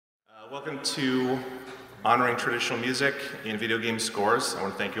Welcome to Honoring Traditional Music in Video Game Scores. I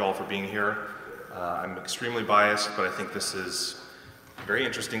want to thank you all for being here. I'm extremely biased, but I think this is a very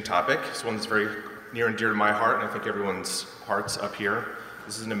interesting topic. It's one that's very near and dear to my heart, and I think everyone's hearts up here.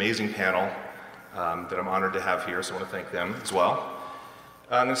 This is an amazing panel that I'm honored to have here, so I want to thank them as well.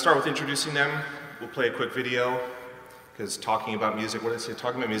 I'm going to start with introducing them. We'll play a quick video, because talking about music, what did I say?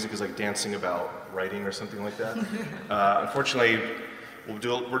 Talking about music is like dancing about writing or something like that. Unfortunately, we're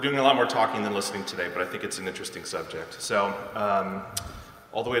doing a lot more talking than listening today, but I think it's an interesting subject. So,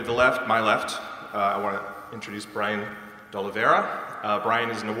 all the way to the left, my left, I want to introduce Brian D'Oliveira.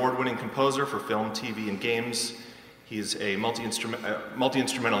 Brian is an award-winning composer for film, TV, and games. He's a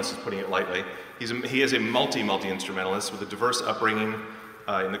multi-instrumentalist, is putting it lightly. He is a multi-instrumentalist with a diverse upbringing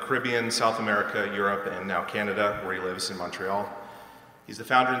in the Caribbean, South America, Europe, and now Canada, where he lives in Montreal. He's the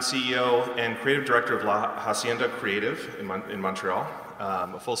founder and CEO and creative director of La Hacienda Creative in Montreal,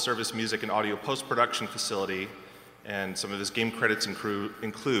 a full-service music and audio post-production facility, and some of his game credits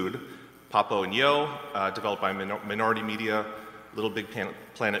include Papo and Yo, developed by Minority Media, Little Big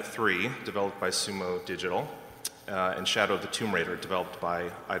Planet 3, developed by Sumo Digital, and Shadow of the Tomb Raider, developed by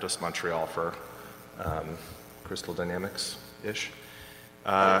Eidos Montreal for Crystal Dynamics-ish.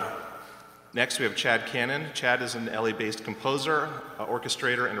 Next, we have Chad Cannon. Chad is an LA-based composer,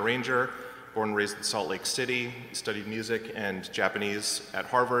 orchestrator, and arranger, born and raised in Salt Lake City. He studied music and Japanese at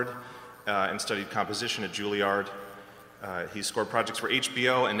Harvard, and studied composition at Juilliard. He scored projects for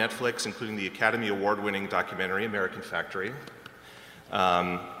HBO and Netflix, including the Academy Award-winning documentary, American Factory.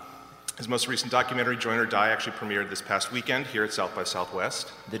 His most recent documentary, Join or Die, actually premiered this past weekend here at South by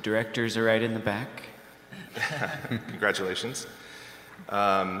Southwest. The directors are right in the back. Congratulations.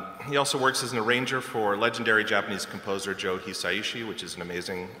 He also works as an arranger for legendary Japanese composer Joe Hisaishi, which is an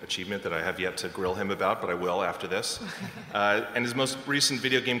amazing achievement that I have yet to grill him about, but I will after this. And his most recent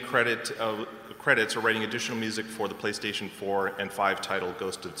video game credits are writing additional music for the PlayStation 4 and 5 title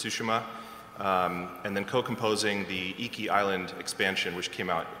Ghost of Tsushima, and then co-composing the Iki Island expansion, which came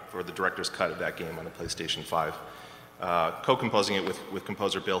out for the director's cut of that game on the PlayStation 5. Co-composing it with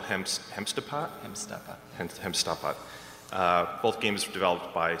composer Bill Hemstapat. Both games were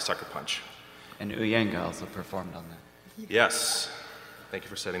developed by Sucker Punch. And Uyanga also performed on that. Yes. Thank you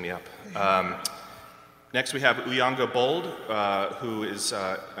for setting me up. Next we have Uyanga Bold, who is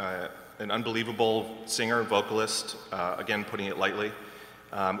an unbelievable singer and vocalist, again putting it lightly.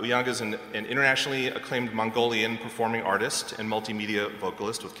 Uyanga is an internationally acclaimed Mongolian performing artist and multimedia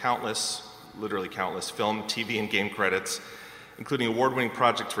vocalist with literally countless film, TV, and game credits, including award-winning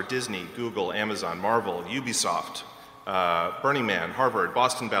projects for Disney, Google, Amazon, Marvel, Ubisoft, Burning Man, Harvard,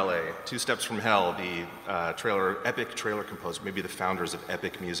 Boston Ballet, Two Steps from Hell, the epic trailer composer, maybe the founders of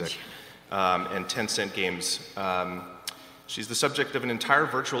Epic Music, and Tencent Games. She's the subject of an entire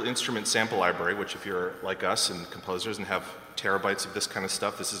virtual instrument sample library, which if you're like us and composers and have terabytes of this kind of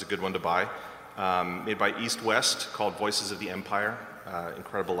stuff, this is a good one to buy. Made by East West, called Voices of the Empire,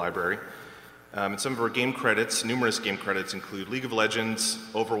 incredible library. And some of her game credits, numerous game credits, include League of Legends,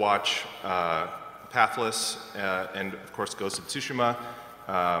 Overwatch, Pathless, and of course Ghost of Tsushima,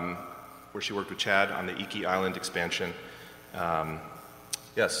 where she worked with Chad on the Iki Island expansion.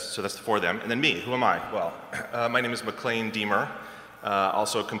 Yes, so that's the four of them. And then me, who am I? Well, my name is McLean Deemer,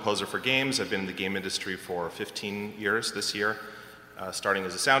 also a composer for games. I've been in the game industry for 15 years this year, starting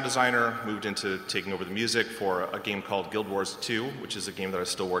as a sound designer, moved into taking over the music for a game called Guild Wars 2, which is a game that I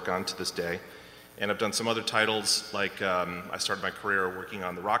still work on to this day. And I've done some other titles, like I started my career working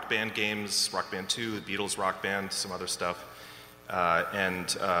on the Rock Band games, Rock Band 2, the Beatles Rock Band, some other stuff,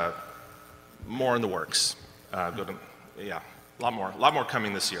 and more in the works. A lot more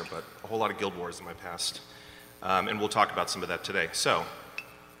coming this year, but a whole lot of Guild Wars in my past. And we'll talk about some of that today. So,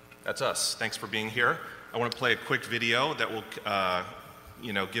 that's us. Thanks for being here. I want to play a quick video that will,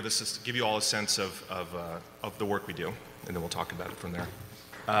 give you all a sense of the work we do, and then we'll talk about it from there.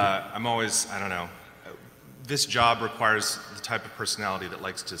 This job requires the type of personality that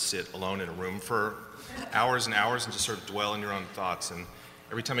likes to sit alone in a room for hours and hours and just sort of dwell in your own thoughts. And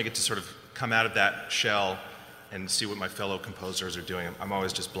every time I get to sort of come out of that shell and see what my fellow composers are doing, I'm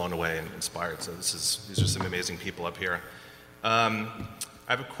always just blown away and inspired. So these are some amazing people up here. I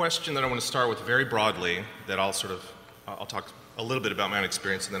have a question that I want to start with very broadly that I'll talk a little bit about my own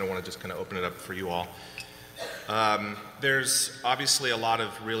experience, and then I want to just kind of open it up for you all. There's obviously a lot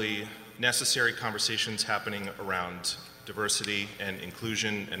of really necessary conversations happening around diversity and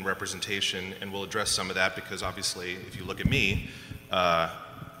inclusion and representation, and we'll address some of that because obviously if you look at me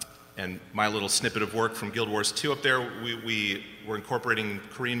and my little snippet of work from Guild Wars 2 up there, we were incorporating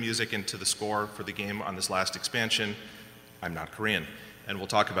Korean music into the score for the game on this last expansion. I'm not Korean. and we'll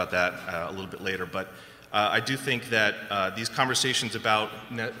talk about that a little bit later. But I do think that these conversations about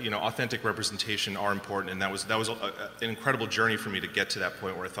authentic representation are important, and that was an incredible journey for me to get to that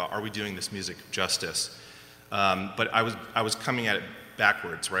point where I thought, are we doing this music justice? But I was coming at it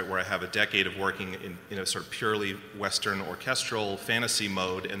backwards, right, where I have a decade of working in a sort of purely Western orchestral fantasy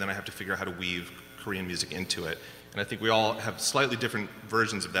mode, and then I have to figure out how to weave Korean music into it. And I think we all have slightly different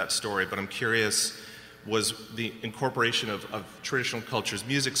versions of that story, but I'm curious, was the incorporation of traditional cultures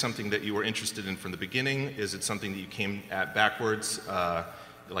music something that you were interested in from the beginning? Is it something that you came at backwards,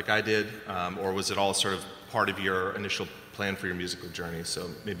 like I did, or was it all sort of part of your initial plan for your musical journey? So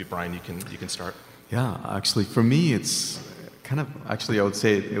maybe Brian, you can start. Yeah, actually, for me, it's kind of, actually, I would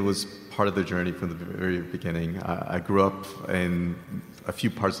say it was part of the journey from the very beginning. I grew up in a few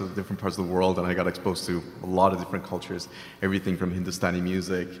different parts of the world, and I got exposed to a lot of different cultures, everything from Hindustani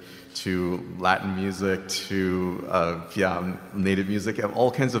music to Latin music to native music,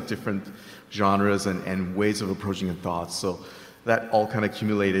 all kinds of different genres and ways of approaching a thought. So that all kind of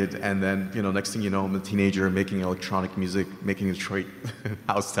accumulated, and then next thing you know, I'm a teenager making electronic music, making Detroit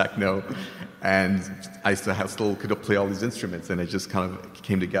house techno, and I still could play all these instruments, and it just kind of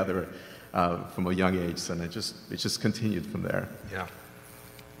came together from a young age, and it just continued from there. Yeah.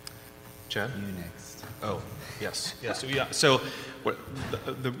 Chad? You next. Oh, yes. So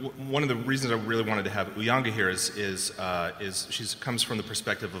one of the reasons I really wanted to have Uyanga here is she comes from the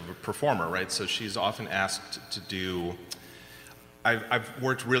perspective of a performer, right? So she's often asked to do. I've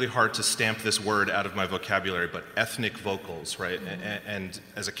worked really hard to stamp this word out of my vocabulary, but ethnic vocals, right? And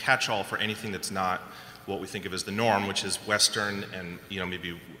as a catch-all for anything that's not what we think of as the norm, which is Western and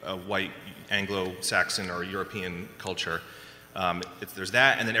maybe a white Anglo-Saxon or European culture. There's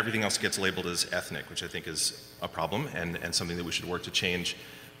that, and then everything else gets labeled as ethnic, which I think is a problem and something that we should work to change.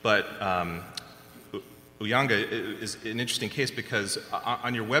 But Uyanga is an interesting case because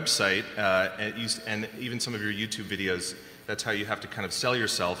on your website and even some of your YouTube videos, that's how you have to kind of sell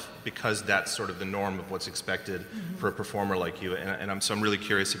yourself because that's sort of the norm of what's expected for a performer like you. And I'm really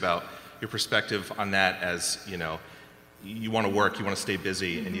curious about your perspective on that as, you want to work, you want to stay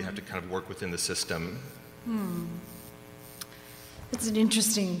busy, and you have to kind of work within the system. It's an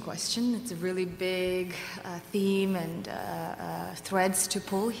interesting question. It's a really big theme and threads to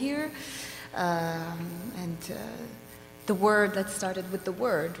pull here. The word, let's start it with the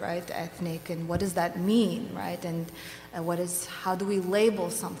word, right? Ethnic, and what does that mean, right? And how do we label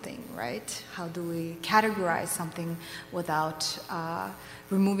something, right? How do we categorize something without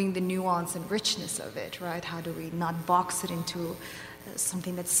removing the nuance and richness of it, right? How do we not box it into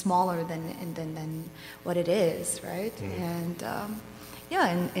something that's smaller than what it is, right? And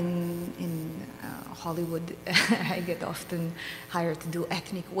in Hollywood, I get often hired to do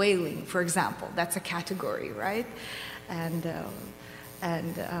ethnic wailing, for example. That's a category, right? And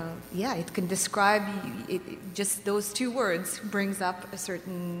it can describe just those two words brings up a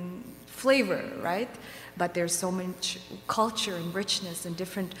certain flavor, right? But there's so much culture and richness and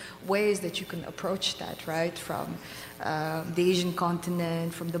different ways that you can approach that, right? From the Asian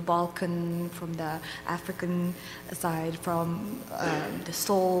continent, from the Balkan, from the African side, from the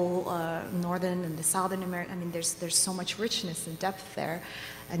Seoul, northern and the southern America. I mean, there's so much richness and depth there,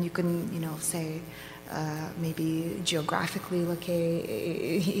 and you can, say. Maybe geographically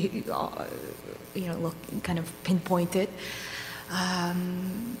kind of pinpoint it.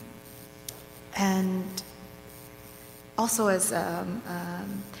 And also as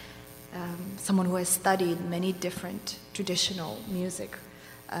someone who has studied many different traditional music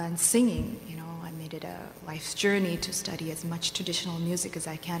and singing, I made it a life's journey to study as much traditional music as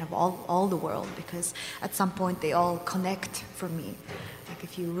I can of all the world, because at some point they all connect for me. Like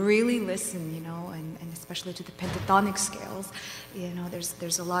if you really listen, and especially to the pentatonic scales,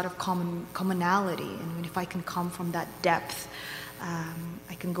 there's a lot of commonality, and if I can come from that depth,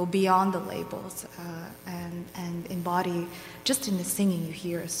 I can go beyond the labels and embody, just in the singing you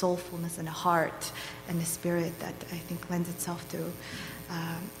hear a soulfulness and a heart and a spirit that I think lends itself to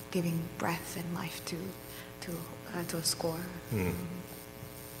giving breath and life to a score.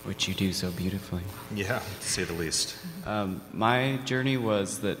 Which you do so beautifully. Yeah, to say the least. My journey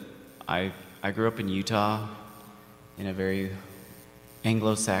was that I grew up in Utah in a very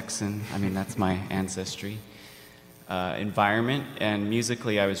Anglo-Saxon, that's my ancestry, environment, and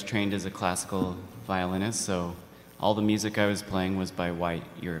musically I was trained as a classical violinist, so all the music I was playing was by white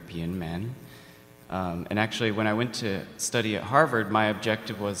European men. And actually when I went to study at Harvard, my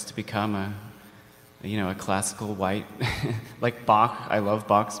objective was to become a classical white, like Bach. I love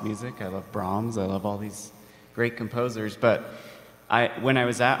Bach's music. I love Brahms. I love all these great composers. But when I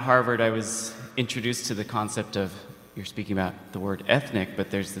was at Harvard, I was introduced to the concept of you're speaking about the word ethnic, but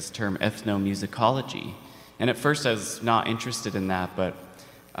there's this term ethnomusicology. And at first I was not interested in that, but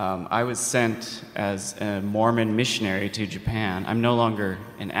I was sent as a Mormon missionary to Japan. I'm no longer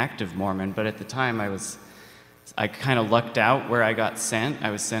an active Mormon, but at the time I kind of lucked out where I got sent.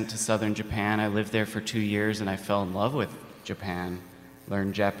 I was sent to southern Japan. I lived there for 2 years, and I fell in love with Japan,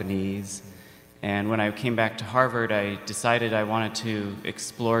 learned Japanese. And when I came back to Harvard, I decided I wanted to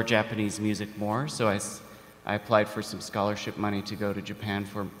explore Japanese music more, so I applied for some scholarship money to go to Japan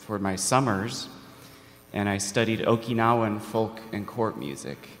for my summers, and I studied Okinawan folk and court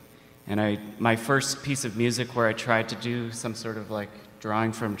music. And my first piece of music where I tried to do some sort of like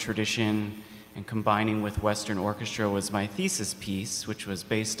drawing from tradition and combining with Western orchestra was my thesis piece, which was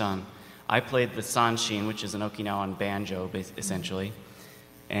based on, I played the sanshin, which is an Okinawan banjo, essentially,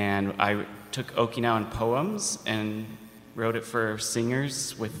 and I took Okinawan poems and wrote it for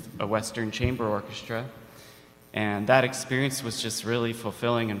singers with a Western chamber orchestra. And that experience was just really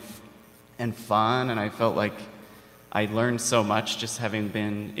fulfilling and fun, and I felt like I learned so much just having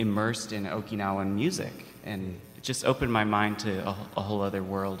been immersed in Okinawan music. And it just opened my mind to a whole other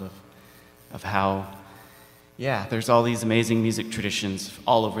world of how, yeah, there's all these amazing music traditions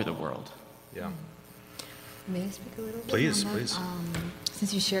all over the world. Yeah. May I speak a little bit? Please, on that? please.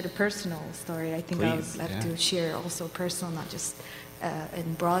 Since you shared a personal story, I think I would Please, love yeah. to share also personal, not just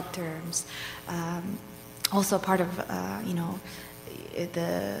in broad terms. Also part of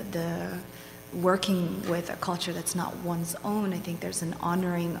the working with a culture that's not one's own. I think there's an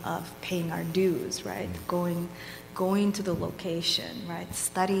honoring of paying our dues, right? Going to the location, right?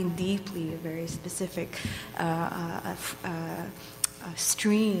 Studying deeply a very specific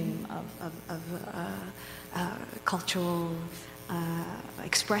stream of cultural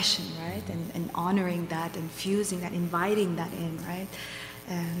expression, right? And honoring that, and fusing that, inviting that in, right?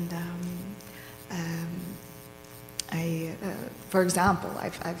 And for example,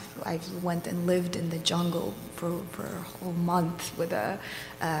 I've went and lived in the jungle for a whole month with a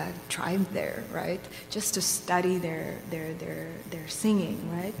tribe there, right? Just to study their singing,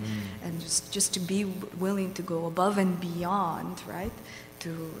 right? And just to be willing to go above and beyond, right?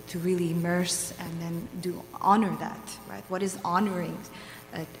 To really immerse and then honor that, right? What is honoring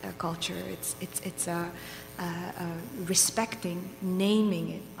a culture? It's respecting, naming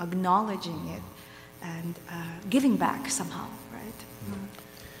it, acknowledging it, and giving back somehow, right?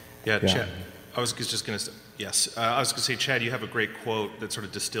 Yeah, Chad, I was just going to, yes, I was going to say, Chad, you have a great quote that sort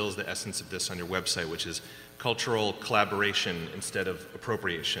of distills the essence of this on your website, which is cultural collaboration instead of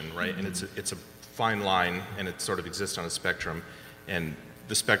appropriation, right? And it's a fine line, and it sort of exists on a spectrum, and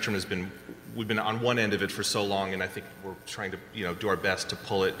the spectrum we've been on one end of it for so long, and I think we're trying to, do our best to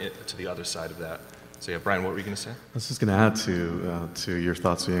pull it to the other side of that. So yeah, Brian, what were you going to say? I was just going to add to your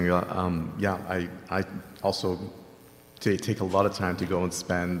thoughts, Uyanga. I also take a lot of time to go and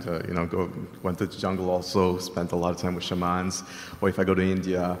spend, went to the jungle also, spent a lot of time with shamans, or if I go to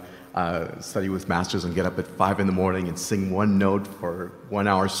India, study with masters and get up at 5 a.m. and sing one note for 1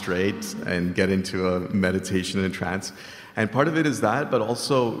 hour straight and get into a meditation and trance. And part of it is that, but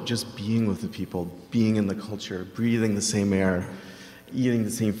also just being with the people, being in the culture, breathing the same air, eating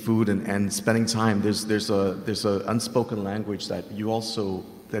the same food, and spending time. There's a unspoken language that you also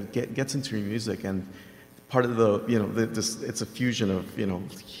gets into your music, and part of it's a fusion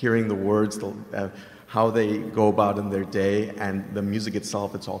of hearing the words, how they go about in their day, and the music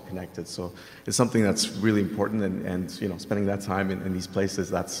itself. It's all connected. So it's something that's really important, and spending that time in these places.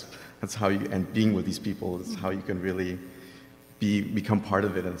 That's how you, and being with these people is how you can really become part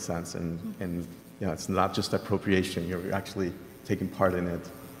of it in a sense, and it's not just appropriation. You're actually taking part in it.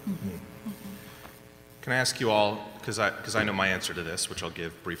 Can I ask you all, because I know my answer to this, which I'll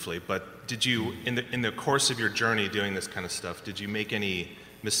give briefly, but did you, in the course of your journey doing this kind of stuff, did you make any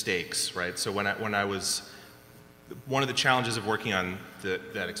mistakes, right? So when I was, one of the challenges of working on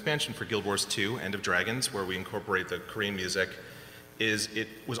that expansion for Guild Wars 2, End of Dragons, where we incorporate the Korean music, is it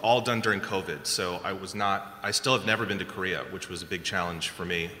was all done during COVID. So I still have never been to Korea, which was a big challenge for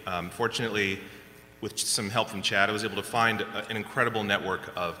me. Fortunately, with some help from Chad, I was able to find an incredible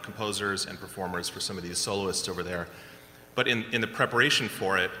network of composers and performers for some of these soloists over there. But in the preparation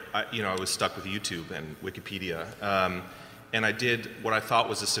for it, I was stuck with YouTube and Wikipedia. And I did what I thought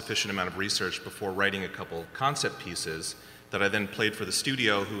was a sufficient amount of research before writing a couple concept pieces that I then played for the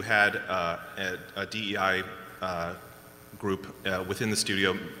studio, who had a DEI group within the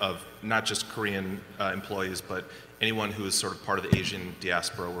studio of not just Korean employees, but anyone who is sort of part of the Asian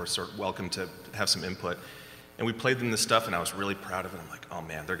diaspora were sort of welcome to have some input. And we played them this stuff, and I was really proud of it. I'm like, oh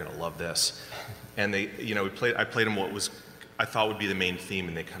man, they're gonna love this. And I played them what I thought would be the main theme,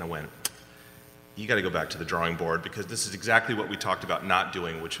 and they kind of went, you got to go back to the drawing board, because this is exactly what we talked about not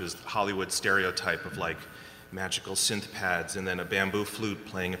doing, which was Hollywood stereotype of like magical synth pads and then a bamboo flute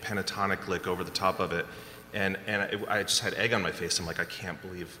playing a pentatonic lick over the top of it. And I just had egg on my face. I'm like, I can't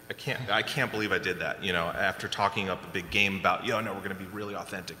believe I did that, you know, after talking up a big game about, no, we're going to be really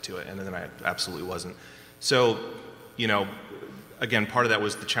authentic to it. And then I absolutely wasn't. So, you know, again, part of that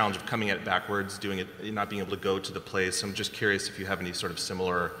was the challenge of coming at it backwards, doing it, not being able to go to the place. I'm just curious if you have any sort of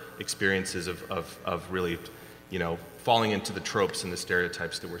similar experiences of really, you know, falling into the tropes and the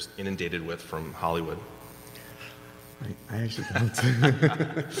stereotypes that we're inundated with from Hollywood. I actually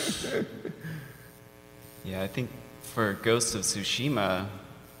don't. Yeah, I think for Ghost of Tsushima,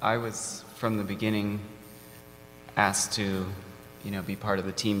 I was from the beginning asked to, you know, be part of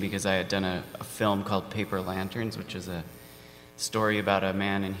the team because I had done a film called Paper Lanterns, which is a story about a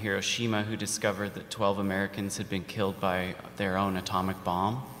man in Hiroshima who discovered that 12 Americans had been killed by their own atomic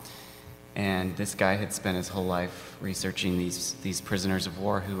bomb. And this guy had spent his whole life researching these prisoners of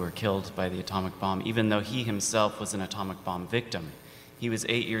war who were killed by the atomic bomb, even though he himself was an atomic bomb victim. He was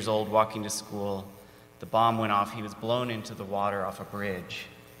 8 years old, walking to school. The bomb went off. He was blown into the water off a bridge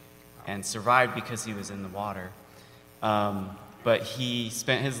and survived because he was in the water. But he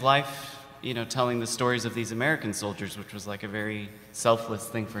spent his life, you know, telling the stories of these American soldiers, which was like a very selfless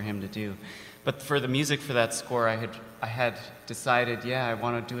thing for him to do. But for the music for that score, I had decided, I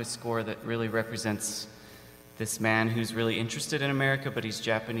want to do a score that really represents this man who's really interested in America, but he's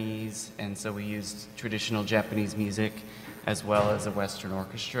Japanese, and so we used traditional Japanese music as well as a Western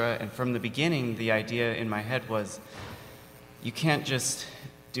orchestra. And from the beginning, the idea in my head was, you can't just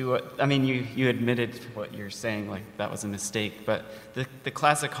do it. I mean, you admitted what you're saying, like that was a mistake, but the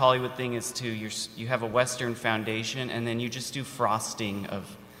classic Hollywood thing is you have a Western foundation, and then you just do frosting of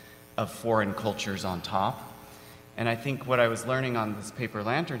foreign cultures on top. And I think what I was learning on this Paper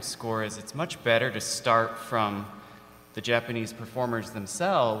Lantern score is it's much better to start from the Japanese performers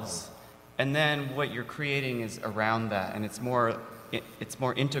themselves, and then what you're creating is around that, and it's more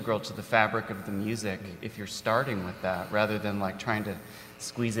integral to the fabric of the music if you're starting with that, rather than like trying to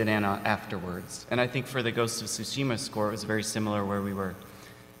squeeze it in afterwards. And I think for the Ghost of Tsushima score, it was very similar, where we were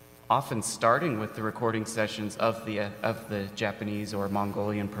often starting with the recording sessions of the Japanese or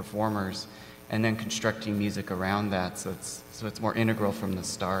Mongolian performers, and then constructing music around that, so it's more integral from the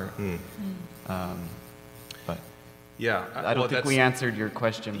start. But yeah, I don't think we answered your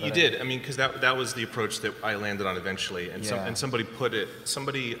question. You did. I mean, because that was the approach that I landed on eventually, and somebody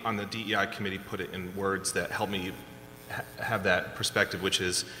on the DEI committee put it in words that helped me have that perspective, which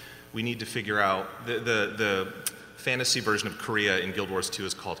is we need to figure out the fantasy version of Korea in Guild Wars 2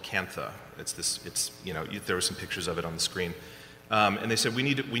 is called Kantha. There were some pictures of it on the screen. And they said we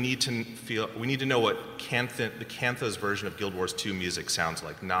need to know what the Kantha's version of Guild Wars 2 music sounds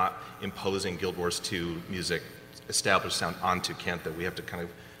like, not imposing Guild Wars 2 music, established sound onto Kantha. We have to kind of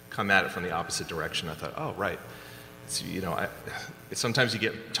come at it from the opposite direction. I thought, oh, right. Sometimes you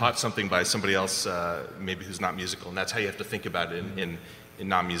get taught something by somebody else, maybe who's not musical, and that's how you have to think about it in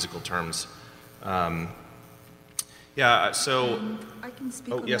non-musical terms. So. I can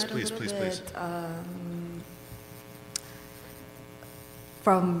speak on yes, that please, a please, little please. bit.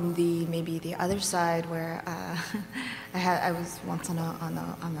 From the other side, where I was once on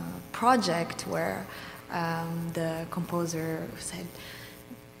a project where the composer said,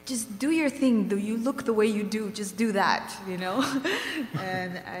 just do your thing. Do you look the way you do? Just do that, you know.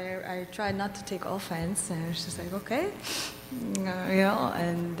 And I tried not to take offense, and I was just like, okay, you know,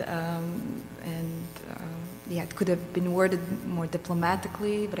 it could have been worded more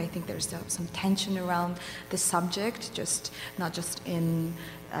diplomatically, but I think there's some tension around the subject, not just in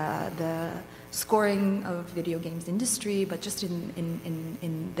the scoring of video games industry, but just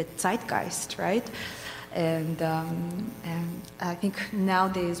in the zeitgeist, right? And I think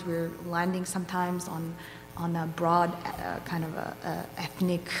nowadays we're landing sometimes on a broad kind of a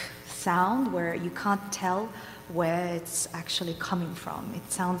ethnic sound where you can't tell where it's actually coming from. It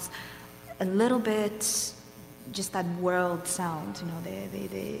sounds a little bit just that world sound, you know.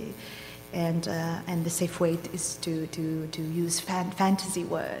 And the safe way is to use fantasy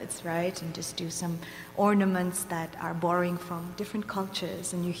words, right? And just do some ornaments that are borrowing from different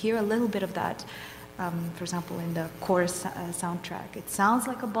cultures. And you hear a little bit of that, for example, in the chorus soundtrack. It sounds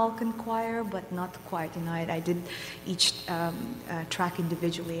like a Balkan choir, but not quite. You know, I did each track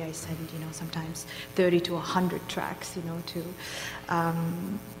individually. I said, you know, sometimes 30 to 100 tracks, you know,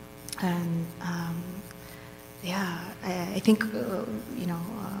 I think, you know,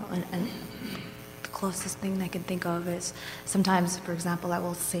 and the closest thing I can think of is sometimes, for example, I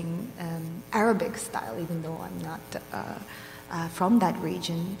will sing Arabic style, even though I'm not from that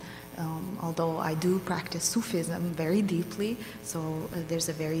region. Although I do practice Sufism very deeply, so there's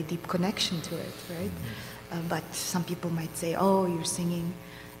a very deep connection to it, right? But some people might say, oh, you're singing,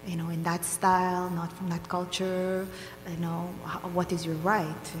 you know, in that style, not from that culture, you know, what is your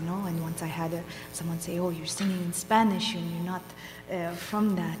right, you know? And once I had someone say, oh, you're singing in Spanish and you're not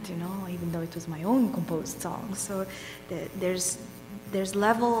from that, you know, even though it was my own composed song. So there's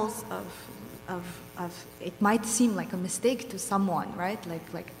levels of it might seem like a mistake to someone, right?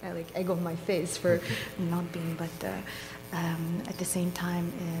 Like egg on my face for not being, but at the same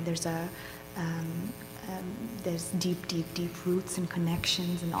time, there's deep roots and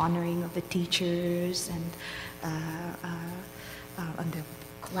connections and honoring of the teachers and the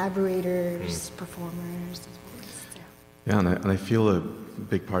collaborators, performers. Yeah, and I feel a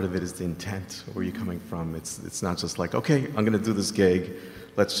big part of it is the intent. Where you're coming from. It's not just like, okay, I'm going to do this gig.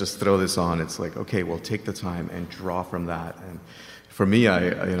 Let's just throw this on. It's like, okay, well, take the time and draw from that. And for me,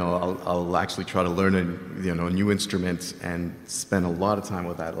 I'll actually try to learn a new instrument and spend a lot of time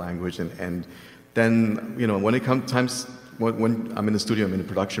with that language. And then, you know, when it comes times when I'm in the studio, I'm in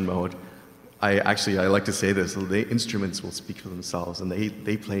production mode. I like to say this: the instruments will speak for themselves, and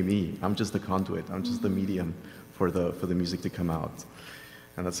they play me. I'm just the conduit. I'm just the medium for the music to come out.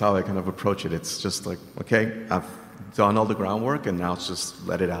 And that's how I kind of approach it. It's just like, okay, I've done all the groundwork, and now it's just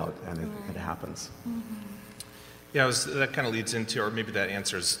let it out, and it happens. Yeah, that kind of leads into, or maybe that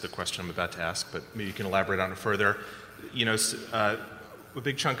answers the question I'm about to ask, but maybe you can elaborate on it further. You know, a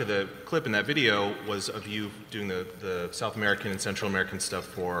big chunk of the clip in that video was of you doing the South American and Central American stuff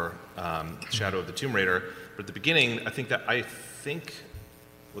for Shadow of the Tomb Raider. But at the beginning, I think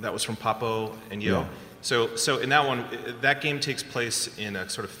that was from Papo and Yo. Yeah. So in that one, that game takes place in a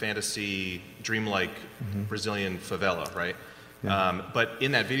sort of fantasy, dreamlike Brazilian favela, right? Yeah. But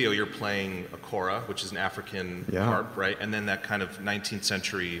in that video, you're playing a kora, which is an African harp, right? And then that kind of 19th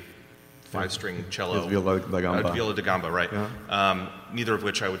century five-string cello. Viola da Gamba. Viola da Gamba, right. Yeah. Neither of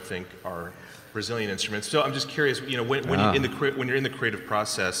which I would think are Brazilian instruments. So I'm just curious, you know, when you're in the creative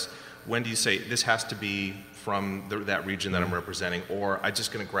process, when do you say, this has to be from that region that I'm representing, or I'm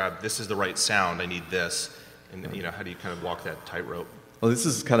just going to grab, this is the right sound, I need this, and you know, how do you kind of walk that tightrope? Well, this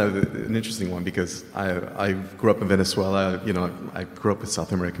is kind of an interesting one because I grew up in Venezuela. You know, I grew up with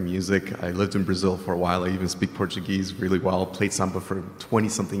South American music. I lived in Brazil for a while. I even speak Portuguese really well. Played samba for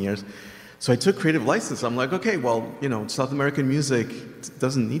 20-something years. So I took creative license. I'm like, okay, well, you know, South American music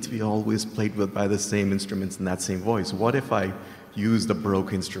doesn't need to be always played with by the same instruments and that same voice. What if I used a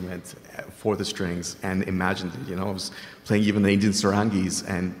Baroque instrument for the strings and imagined it? You know, I was playing even the Indian sarangis,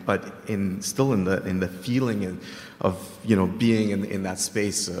 but still in the feeling of, you know, being in that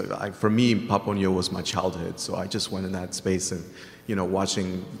space. For me, Papo Yo was my childhood, so I just went in that space and, you know,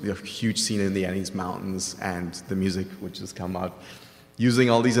 watching the huge scene in the Andes Mountains, and the music would just come out using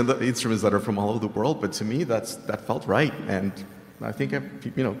all these instruments that are from all over the world. But to me, that felt right, and I think,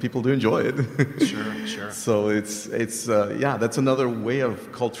 you know, people do enjoy it. Sure. So it's that's another way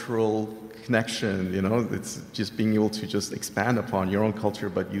of cultural connection. You know, it's just being able to just expand upon your own culture,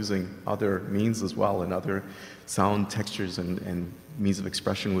 but using other means as well, and other sound textures and means of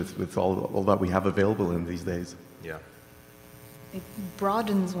expression with all that we have available in these days. Yeah. It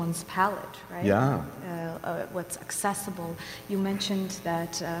broadens one's palette, right? Yeah. What's accessible. You mentioned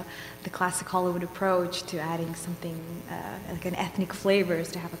that the classic Hollywood approach to adding something like an ethnic flavor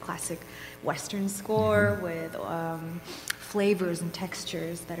is to have a classic Western score with flavors and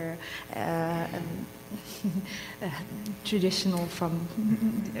textures that are traditional from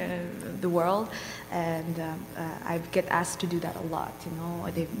the world, and I get asked to do that a lot. You know,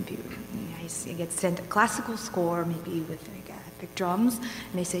 I get sent a classical score, maybe with epic drums,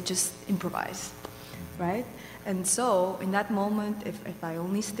 and they say just improvise, right? And so in that moment, if I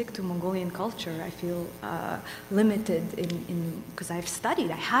only stick to Mongolian culture, I feel limited because I've studied.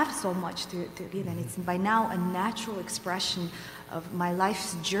 I have so much to give, and it's by now a natural expression of my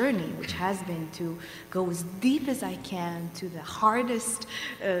life's journey, which has been to go as deep as I can to the hardest,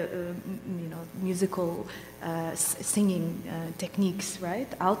 musical singing techniques,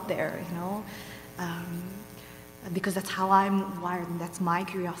 right, out there, you know. Because that's how I'm wired, and that's my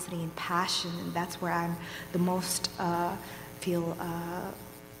curiosity and passion, and that's where I'm the most feel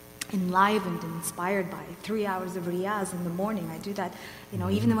enlivened and inspired by. 3 hours of riyaz in the morning, I do that, you know,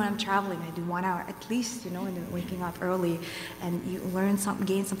 even when I'm traveling, I do 1 hour at least, you know, and waking up early, and you learn something,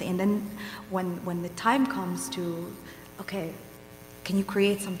 gain something, and then when the time comes to, okay, can you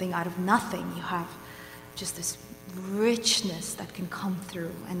create something out of nothing? You have just this richness that can come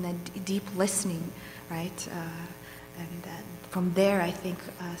through, and then deep listening, right? And from there, I think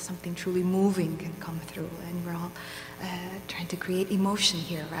something truly moving can come through. And we're all trying to create emotion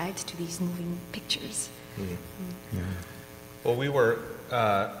here, right, to these moving pictures. Yeah. Well, we were,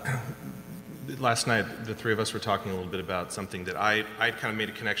 last night, the three of us were talking a little bit about something that I kind of made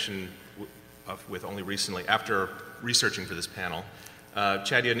a connection with only recently after researching for this panel.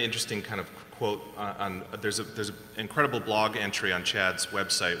 Chad, you had an interesting kind of quote there's an incredible blog entry on Chad's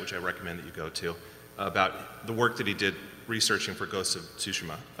website, which I recommend that you go to, about the work that he did researching for Ghosts of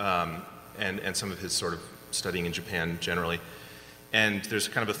Tsushima, and some of his sort of studying in Japan generally. And there's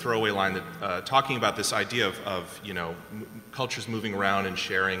kind of a throwaway line that talking about this idea of cultures moving around and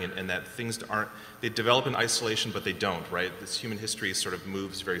sharing, and that things they develop in isolation, but they don't, right? This human history sort of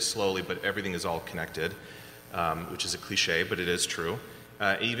moves very slowly, but everything is all connected, which is a cliche, but it is true.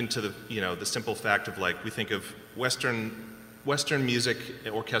 Even to the simple fact of, like, we think of Western music,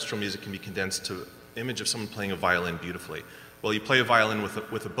 orchestral music can be condensed to image of someone playing a violin beautifully. Well, you play a violin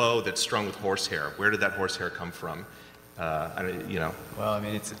with a bow that's strung with horsehair. Where did that horsehair come from? Well, I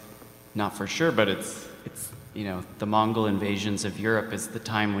mean, it's not for sure, but it's the Mongol invasions of Europe is the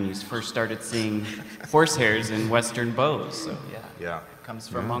time when you first started seeing horsehairs in Western bows. So yeah, it comes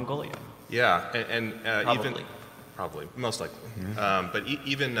from Mongolia. Yeah, and Probably. most likely. But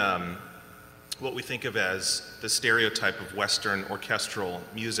even what we think of as the stereotype of Western orchestral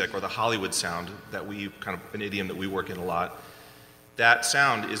music, or the Hollywood sound, that we kind of an idiom that we work in a lot. That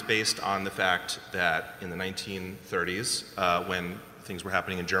sound is based on the fact that in the 1930s, when things were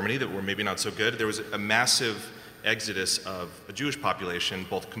happening in Germany that were maybe not so good, there was a massive exodus of a Jewish population,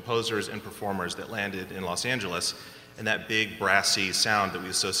 both composers and performers, that landed in Los Angeles. And that big brassy sound that we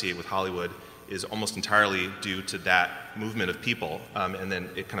associate with Hollywood is almost entirely due to that movement of people. And then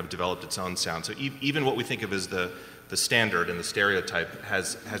it kind of developed its own sound. So even what we think of as the standard and the stereotype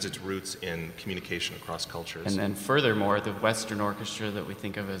has its roots in communication across cultures. And then furthermore, the Western orchestra that we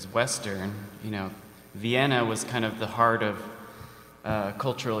think of as Western, Vienna was kind of the heart of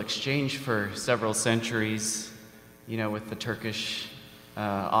cultural exchange for several centuries, with the Turkish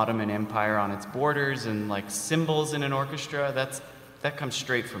Ottoman Empire on its borders, and like cymbals in an orchestra, that comes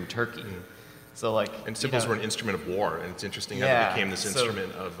straight from Turkey. So and cymbals were an instrument of war, and it's interesting how it became this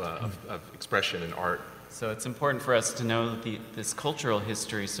instrument of expression and art. So it's important for us to know this cultural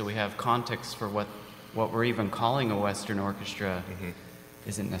history, so we have context for what we're even calling a Western orchestra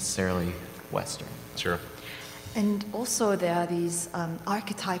isn't necessarily Western. Sure. And also there are these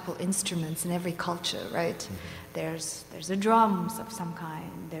archetypal instruments in every culture, right? There's a drums of some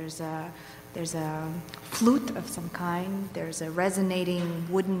kind. There's a flute of some kind. There's a resonating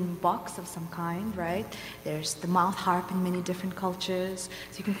wooden box of some kind, right? There's the mouth harp in many different cultures.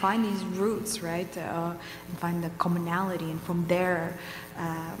 So you can find these roots, right? And find the commonality, and from there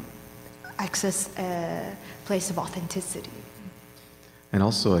access a place of authenticity. And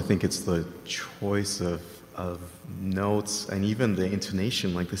also, I think it's the choice of notes and even the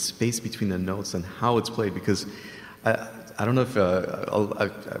intonation, like the space between the notes and how it's played, because I don't know if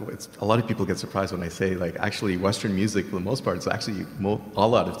a lot of people get surprised when I say, like, actually Western music for the most part is actually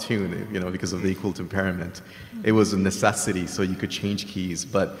all out of tune, because of the equal temperament. It was a necessity so you could change keys,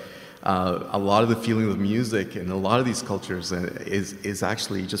 but a lot of the feeling of music in a lot of these cultures is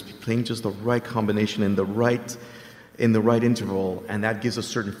actually just playing just the right combination in the right interval, and that gives a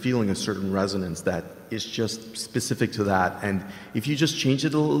certain feeling, a certain resonance that is just specific to that. And if you just change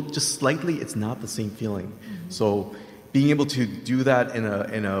it a little, just slightly, it's not the same feeling. So being able to do that in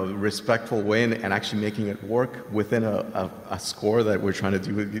a respectful way and actually making it work within a score that we're trying to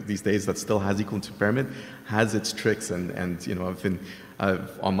do these days that still has equal temperament has its tricks. And I've been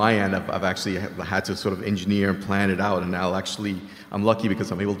on my end, I've actually had to sort of engineer and plan it out. And I'm lucky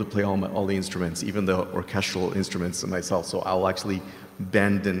because I'm able to play all the instruments, even the orchestral instruments myself. So I'll actually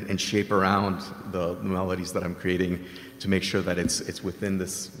bend and shape around the melodies that I'm creating to make sure that it's within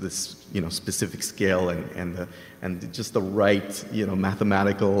this specific scale and just the right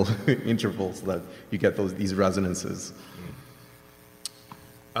mathematical intervals so that you get these resonances.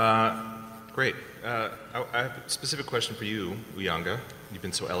 Great. I have a specific question for you, Uyanga. You've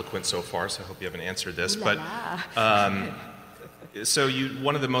been so eloquent so far, so I hope you haven't answered this. But so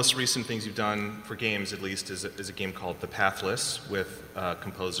one of the most recent things you've done for games, at least, is a game called The Pathless with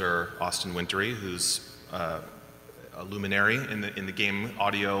composer Austin Wintory, who's a luminary in the game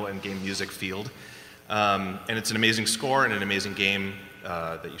audio and game music field. And it's an amazing score and an amazing game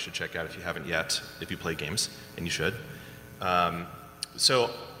that you should check out if you haven't yet, if you play games, and you should. So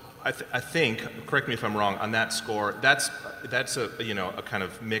I think, correct me if I'm wrong, on that score, that's a kind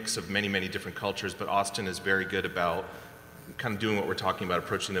of mix of many different cultures, but Austin is very good about kind of doing what we're talking about,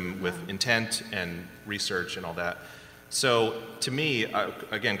 approaching them with intent and research and all that. So to me,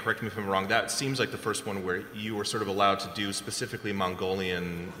 again, correct me if I'm wrong, that seems like the first one where you were sort of allowed to do specifically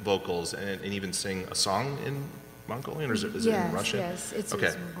Mongolian vocals and even sing a song in Mongolian, or is it in Russian? Yes, it's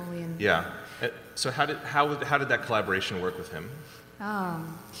okay. Mongolian. Yeah. So how did that collaboration work with him?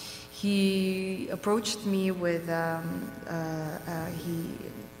 He approached me with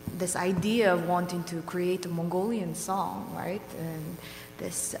this idea of wanting to create a Mongolian song, right? And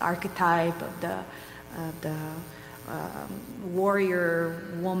this archetype of the warrior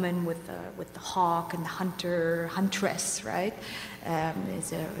woman with the hawk and the huntress, right?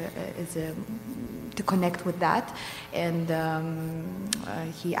 To connect with that, and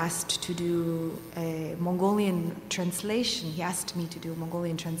he asked to do a Mongolian translation. He asked me to do a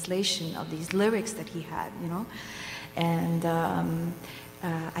Mongolian translation of these lyrics that he had, and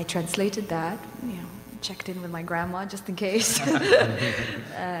I translated that, checked in with my grandma just in case.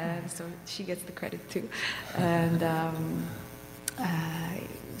 So she gets the credit too. And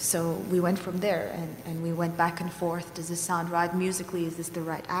so we went from there, and we went back and forth. Does this sound right musically? Is this the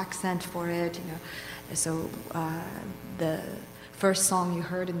right accent for it? So the first song you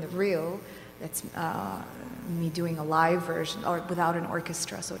heard in the reel, that's me doing a live version, or without an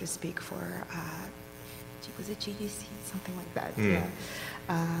orchestra, so to speak, for was it GDC, something like that. Yeah.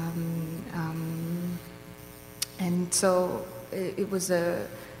 And so it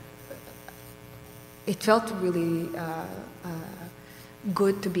felt really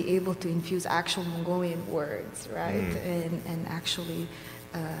good to be able to infuse actual Mongolian words, right? And actually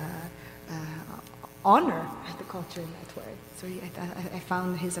honor the culture in that way. So I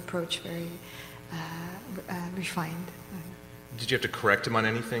found his approach very refined. Did you have to correct him on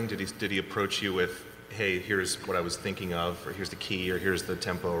anything? Did he approach you with, hey, here's what I was thinking of, or here's the key, or here's the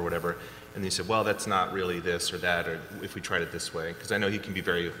tempo, or whatever? And he said, well, that's not really this or that, or if we tried it this way? Because I know he can be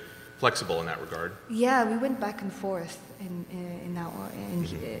very flexible in that regard. Yeah, we went back and forth in that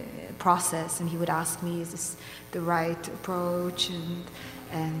process, and he would ask me, is this the right approach?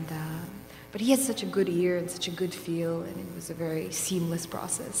 But he had such a good ear and such a good feel, and it was a very seamless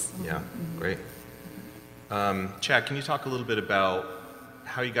process. Yeah, great. Chad, can you talk a little bit about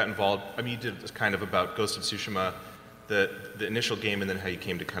how you got involved? I mean, you did kind of about Ghost of Tsushima, the initial game, and then how you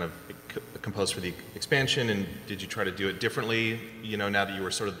came to kind of compose for the expansion, and did you try to do it differently, now that you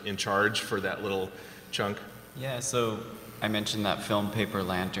were sort of in charge for that little chunk? Yeah, so I mentioned that film Paper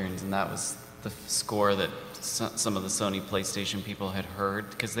Lanterns, and that was the score that some of the Sony PlayStation people had heard,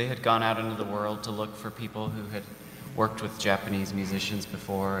 because they had gone out into the world to look for people who had worked with Japanese musicians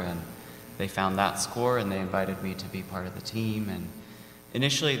before, and they found that score, and they invited me to be part of the team. And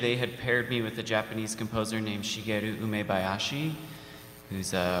initially, they had paired me with a Japanese composer named Shigeru Umebayashi,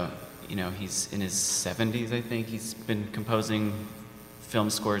 who's he's in his 70s, I think. He's been composing film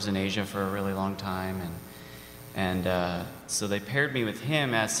scores in Asia for a really long time, and so they paired me with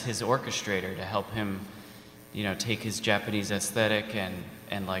him as his orchestrator to help him, take his Japanese aesthetic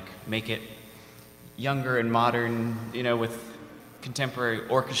and like make it younger and modern, with contemporary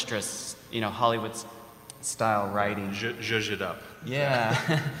orchestras, Hollywood style writing. Zhuzh it up.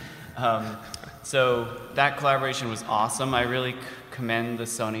 Yeah. So that collaboration was awesome. I really commend the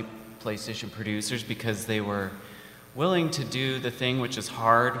Sony PlayStation producers, because they were willing to do the thing which is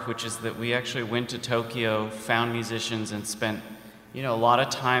hard, which is that we actually went to Tokyo, found musicians, and spent, a lot of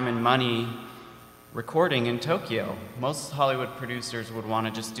time and money recording in Tokyo. Most Hollywood producers would want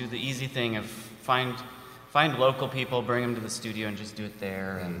to just do the easy thing of find local people, bring them to the studio, and just do it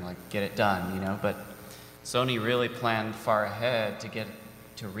there and like get it done, But Sony really planned far ahead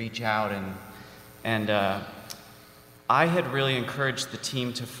to reach out, and I had really encouraged the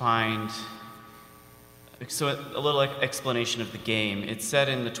team to find. So a little explanation of the game. It's set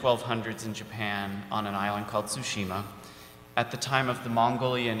in the 1200s in Japan on an island called Tsushima at the time of the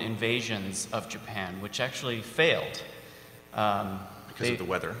Mongolian invasions of Japan, which actually failed. Because of the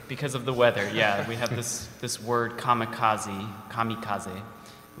weather. Because of the weather, yeah. We have this word kamikaze,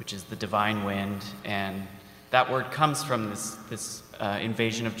 which is the divine wind, and that word comes from this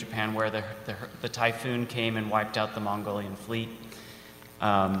invasion of Japan where the typhoon came and wiped out the Mongolian fleet.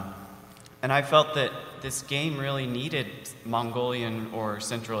 And I felt that this game really needed Mongolian or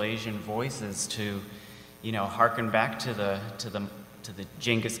Central Asian voices to, harken back to the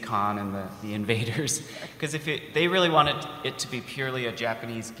Genghis Khan and the invaders, because they really wanted it to be purely a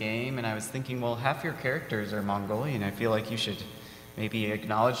Japanese game, and I was thinking, well, half your characters are Mongolian. I feel like you should maybe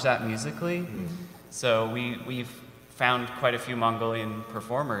acknowledge that musically. Mm-hmm. So we've found quite a few Mongolian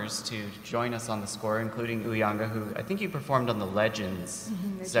performers to join us on the score, including Uyanga, who I think he performed on the Legends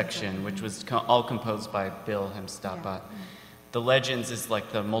section, which was all composed by Bill Hemstapa. Yeah. The Legends is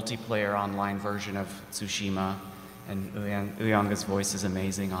like the multiplayer online version of Tsushima, and Uyanga's voice is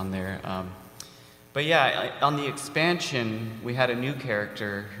amazing on there. But yeah, on the expansion, we had a new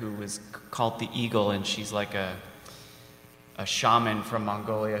character who was called the Eagle, and she's like a shaman from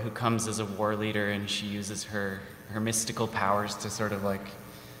Mongolia who comes as a war leader, and she uses her mystical powers to sort of like,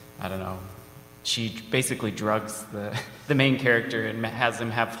 I don't know, she basically drugs the main character and has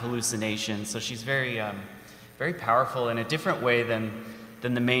him have hallucinations. So she's very very powerful in a different way than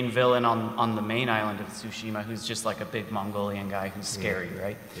the main villain on the main island of Tsushima, who's just like a big Mongolian guy who's scary,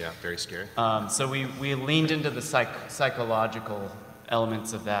 right? Yeah, very scary. So we leaned into the psychological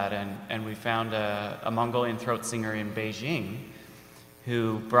elements of that, and we found a Mongolian throat singer in Beijing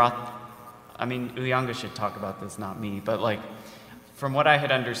who brought, I mean, Uyanga should talk about this, not me, but like, from what I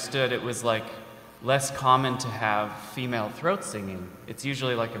had understood, it was like less common to have female throat singing. It's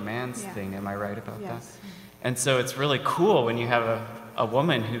usually like a man's thing, am I right about that? And so it's really cool when you have a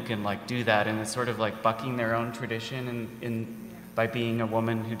woman who can like do that, and it's sort of like bucking their own tradition by being a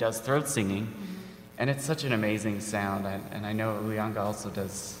woman who does throat singing. And it's such an amazing sound, and I know Uyanga also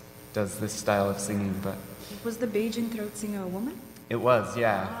does this style of singing, but... Was the Beijing throat singer a woman? It was,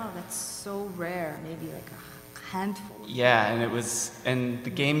 yeah. Wow, that's so rare, maybe like a handful. Yeah, and the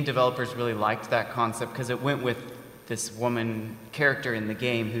game developers really liked that concept because it went with this woman character in the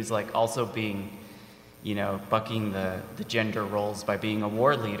game who's like also being, you know, bucking the gender roles by being a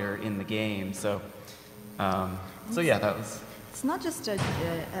war leader in the game. So yeah, that was... It's not just a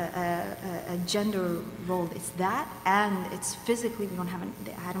gender role, it's that, and it's physically, we don't have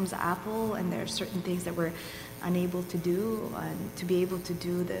the Adam's apple, and there are certain things that we're unable to do, and to be able to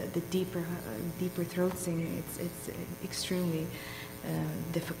do the deeper throat singing, it's extremely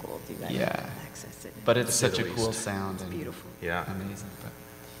difficult. You gotta access it. But it's such a cool sound. It's beautiful. Yeah. Amazing.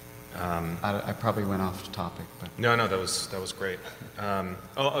 But I probably went off topic, but... No, that was great.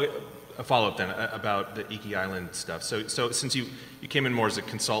 A follow-up then about the Iki Island stuff. So since you came in more as a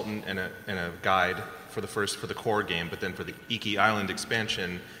consultant and a guide for the core game, but then for the Iki Island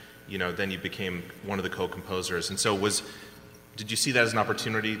expansion, you know, then you became one of the co-composers. And so did you see that as an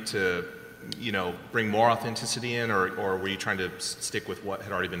opportunity to, you know, bring more authenticity in, or were you trying to stick with what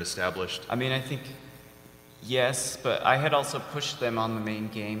had already been established? I mean, I think yes, but I had also pushed them on the main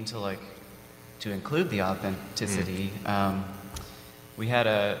game to include the authenticity. We had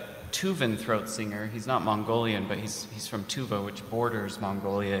a Tuvan throat singer. He's not Mongolian, but he's from Tuva, which borders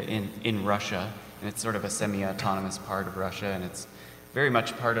Mongolia in Russia, and it's sort of a semi-autonomous part of Russia, and it's very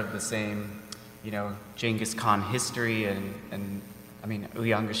much part of the same, you know, Genghis Khan history, and I mean,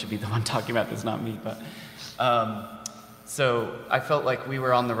 Uyanga should be the one talking about this, not me, but so I felt like we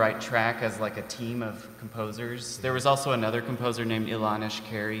were on the right track as like a team of composers. There was also another composer named Ilan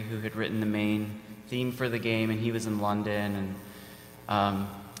Eshkeri who had written the main theme for the game, and he was in London, and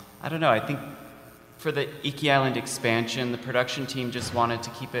I don't know, I think for the Iki Island expansion, the production team just wanted to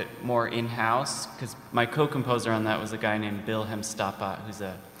keep it more in-house, because my co-composer on that was a guy named Bill Hemstapa, who's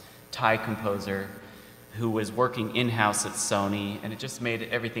a Thai composer who was working in-house at Sony, and it just made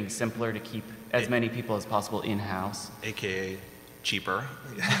everything simpler to keep as many people as possible in-house. AKA cheaper.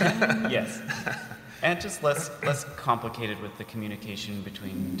 Yes. And just less complicated with the communication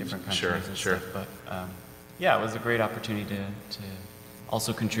between different countries and stuff. But yeah, it was a great opportunity to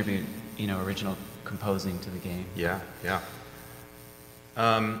also contribute, you know, original composing to the game. Yeah.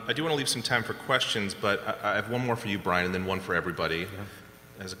 I do want to leave some time for questions, but I have one more for you, Brian, and then one for everybody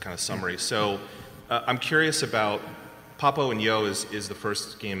as a kind of summary. So I'm curious about Papo and Yo is the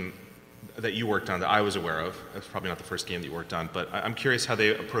first game that you worked on that I was aware of. That's probably not the first game that you worked on, but I'm curious how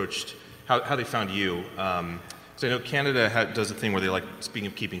they approached, how they found you. Because I know Canada does a thing where they like, speaking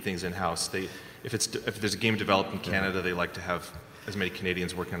of keeping things in-house, if there's a game developed in Canada, they like to have as many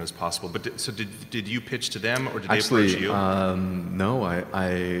Canadians working on it as possible. But did you pitch to them, or did they approach you? No,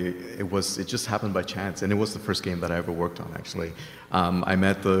 it just happened by chance, and it was the first game that I ever worked on, actually. I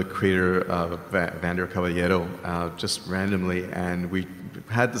met the creator, Vander Caballero, just randomly, and we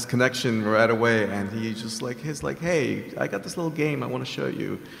had this connection right away, and he's like, hey, I got this little game I want to show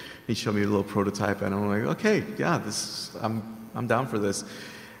you. He showed me a little prototype, and I'm like, okay, yeah, I'm down for this.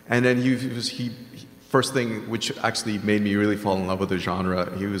 And then he first thing, which actually made me really fall in love with the genre,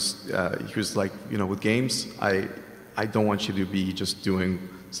 he was like, you know, with games, I don't want you to be just doing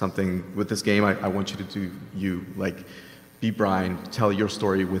something with this game. I want you to do you, like, be Brian, tell your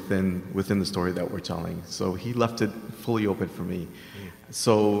story within the story that we're telling. So he left it fully open for me.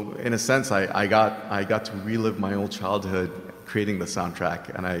 So in a sense, I got to relive my old childhood creating the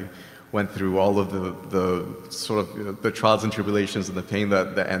soundtrack, and I went through all of the sort of the trials and tribulations and the pain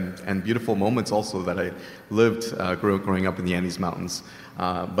and beautiful moments also that I lived growing up in the Andes Mountains.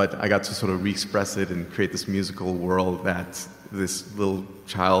 But I got to sort of re-express it and create this musical world that this little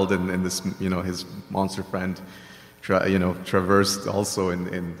child and this, his monster friend, traversed also,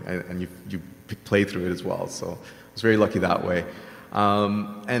 and you play through it as well. So I was very lucky that way.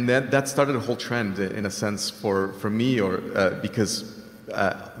 And that started a whole trend in a sense for me, because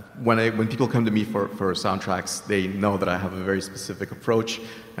when people come to me for soundtracks, they know that I have a very specific approach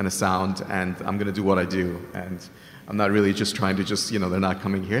and a sound, and I'm going to do what I do. And I'm not really just trying to they're not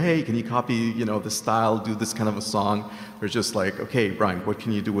coming here, hey, can you copy, the style, do this kind of a song. They're just like, okay, Brian, what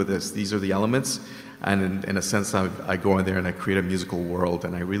can you do with this? These are the elements. And in a sense, I go in there and I create a musical world,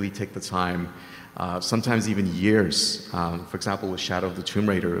 and I really take the time, sometimes even years. For example, with Shadow of the Tomb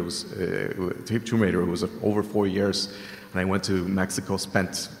Raider, it was over 4 years. And I went to Mexico,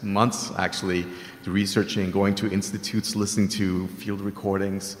 spent months actually researching, going to institutes, listening to field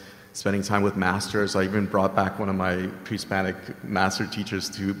recordings, spending time with masters. I even brought back one of my pre-Hispanic master teachers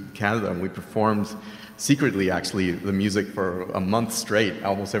to Canada, and we performed secretly, actually, the music for a month straight,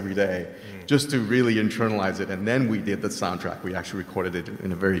 almost every day, just to really internalize it. And then we did the soundtrack. We actually recorded it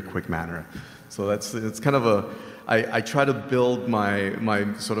in a very quick manner. So it's kind of I try to build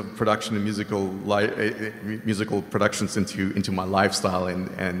my sort of production and musical productions into my lifestyle,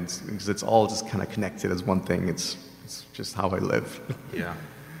 and because it's all just kind of connected as one thing. It's just how I live. Yeah.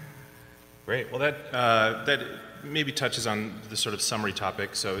 Great. Well, that maybe touches on the sort of summary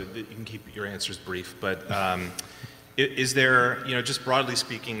topic, so that you can keep your answers brief. But is there, just broadly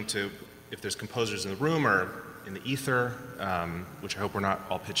speaking, if there's composers in the room or in the ether, which I hope we're not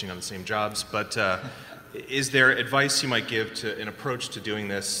all pitching on the same jobs, but is there advice you might give to an approach to doing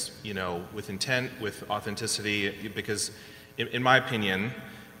this, with intent, with authenticity? Because, in my opinion,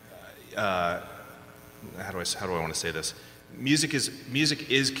 how do I want to say this? Music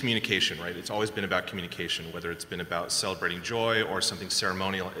is communication, right? It's always been about communication, whether it's been about celebrating joy or something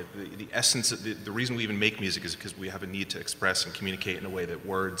ceremonial. The essence, the reason we even make music is because we have a need to express and communicate in a way that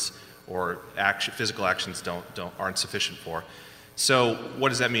words or physical actions aren't sufficient for. So what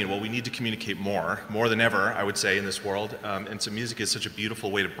does that mean? Well, we need to communicate more than ever, I would say, in this world. And so music is such a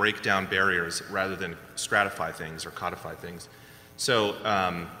beautiful way to break down barriers rather than stratify things or codify things. So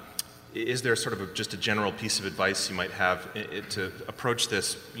is there sort of just a general piece of advice you might have to approach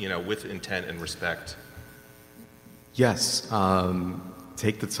this, with intent and respect? Yes.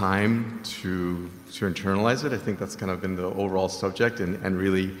 Take the time to internalize it. I think that's kind of been the overall subject, and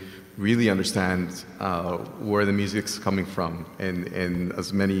really understand where the music's coming from in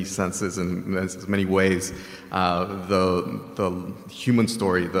as many senses and as many ways. The human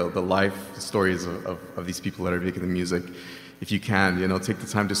story, the life stories of these people that are making the music. If you can, take the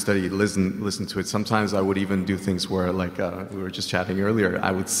time to study, listen to it. Sometimes I would even do things where, like we were just chatting earlier,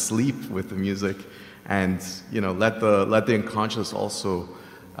 I would sleep with the music, and let the unconscious also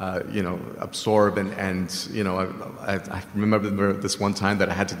absorb. And I remember this one time that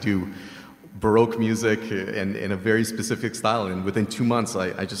I had to do Baroque music in a very specific style, and within 2 months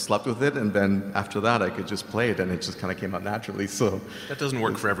I just slept with it, and then after that I could just play it, and it just kind of came out naturally. So that doesn't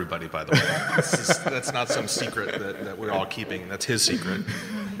work for everybody, by the way. That's not some secret that we're all keeping. That's his secret.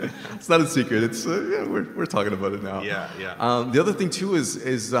 It's not a secret. It's we're talking about it now. Yeah. The other thing too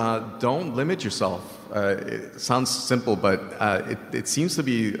is don't limit yourself. It sounds simple, but it seems to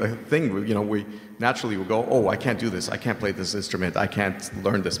be a thing. We naturally will go, oh, I can't do this. I can't play this instrument. I can't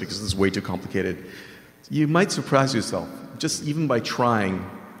learn this because this is way too complicated. You might surprise yourself. Just even by trying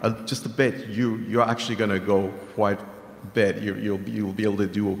just a bit, you're actually going to go quite a bit. You'll be able to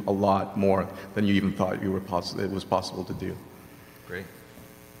do a lot more than you even thought it was possible to do. Great.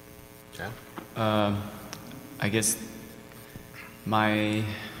 Yeah. I guess my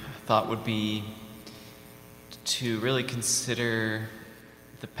thought would be to really consider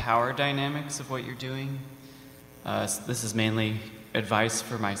the power dynamics of what you're doing. This is mainly advice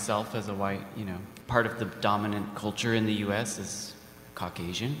for myself as a white, part of the dominant culture in the U.S. is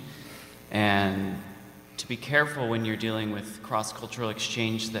Caucasian. And to be careful when you're dealing with cross-cultural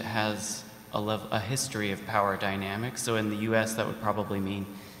exchange that has a history of power dynamics. So in the U.S. that would probably mean,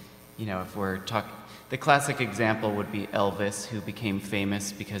 if we're talking, the classic example would be Elvis, who became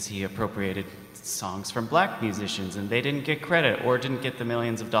famous because he appropriated songs from black musicians, and they didn't get credit or didn't get the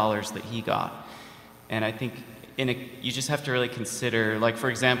millions of dollars that he got. And I think you just have to really consider, like, for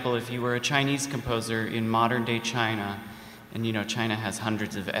example, if you were a Chinese composer in modern day China, and China has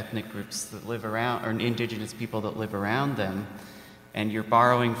hundreds of ethnic groups that live around, or indigenous people that live around them, and you're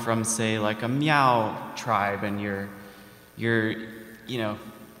borrowing from, say, like a Miao tribe, and you're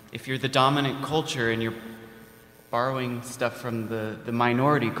if you're the dominant culture and you're borrowing stuff from the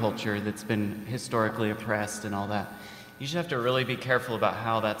minority culture that's been historically oppressed and all that, you just have to really be careful about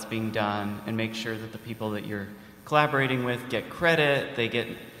how that's being done and make sure that the people that you're collaborating with get credit, they get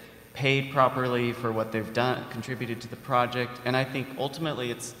paid properly for what they've done, contributed to the project. And I think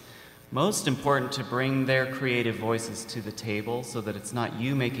ultimately it's most important to bring their creative voices to the table so that it's not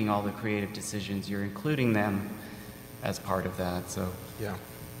you making all the creative decisions, you're including them as part of that. So Yeah.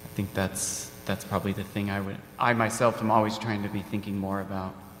 I think that's probably the thing I myself am always trying to be thinking more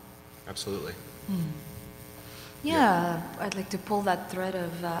about. Absolutely. Yeah, I'd like to pull that thread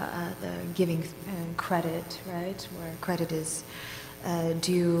of the giving credit, right? Where credit is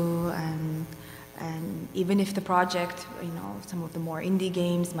due, and even if the project, some of the more indie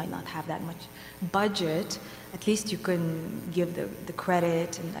games might not have that much budget, at least you can give the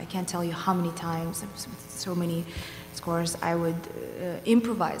credit. And I can't tell you how many times, with so many scores, I would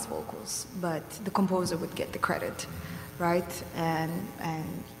improvise vocals, but the composer would get the credit, right? And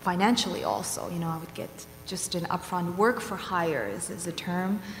financially also, I would get just an upfront work for hire is a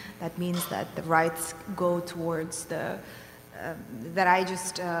term that means that the rights go towards that I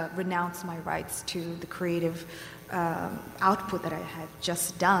just renounce my rights to the creative output that I have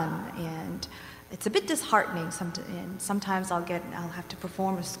just done. And it's a bit disheartening. And sometimes I'll have to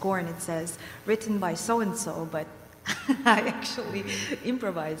perform a score and it says written by so-and-so, but I actually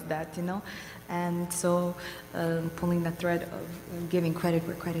improvised that, And so pulling that thread of giving credit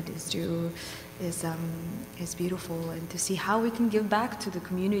where credit is due is beautiful, and to see how we can give back to the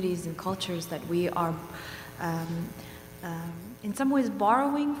communities and cultures that we are in some ways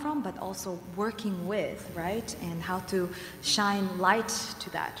borrowing from, but also working with, right? And how to shine light to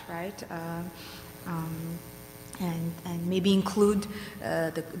that, right? And maybe include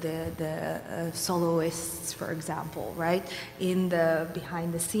the soloists, for example, right, in the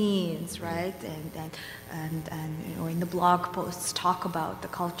behind the scenes, right, and in the blog posts talk about the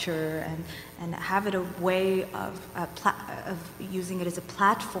culture and have it a way of using it as a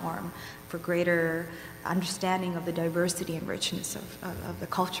platform for greater understanding of the diversity and richness of the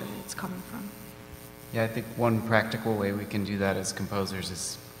culture that it's coming from. Yeah, I think one practical way we can do that as composers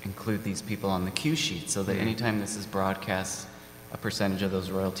is include these people on the cue sheet so that anytime this is broadcast, a percentage of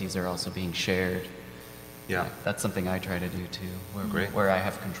those royalties are also being shared. Yeah. That's something I try to do too, where I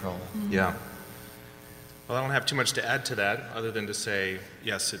have control. Yeah. Well, I don't have too much to add to that other than to say,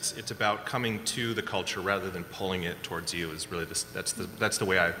 yes, it's about coming to the culture rather than pulling it towards you is really that's the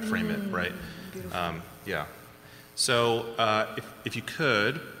way I frame it, right? Yeah. So if you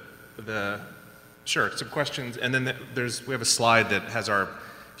could, sure, some questions, and then we have a slide that has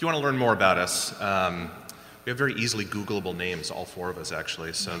if you want to learn more about us, we have very easily Googleable names, all four of us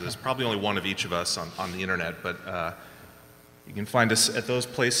actually, so there's probably only one of each of us on the internet, but you can find us at those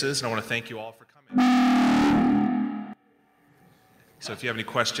places, and I want to thank you all for coming. So if you have any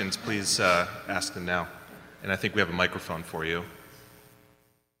questions, please ask them now, and I think we have a microphone for you.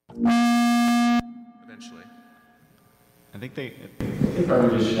 Eventually. I think they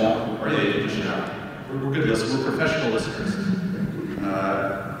Probably just shout. Or they just shout. We're good listeners. We're professional listeners.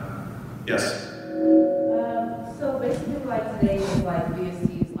 Yes. So basically, like today, VSTs,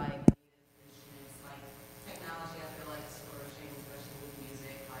 instruments, technology, I feel like is flourishing, especially with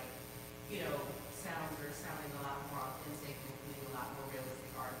music. Sounds are sounding a lot more authentic, including a lot more realistic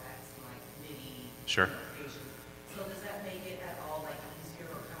artifacts, like MIDI. Sure. So does that make it at all easier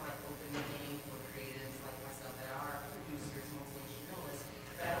or kind of open the game for creatives like myself that are producers, mostly instrumentalists,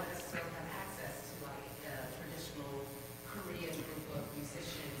 but I don't necessarily have access to a traditional Korean group of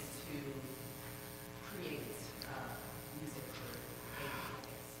musicians to create music for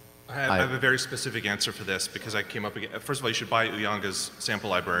I guess? I have a very specific answer for this because I came up again. First of all, you should buy Uyanga's sample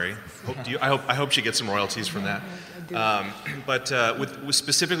library. I hope she gets some royalties from that. But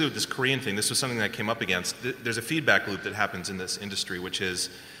specifically with this Korean thing, this was something that I came up against. There's a feedback loop that happens in this industry, which is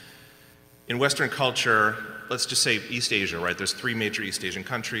in Western culture, let's just say East Asia, right? There's three major East Asian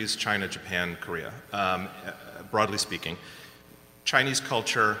countries: China, Japan, Korea. Broadly speaking, Chinese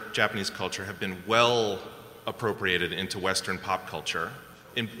culture, Japanese culture have been well appropriated into Western pop culture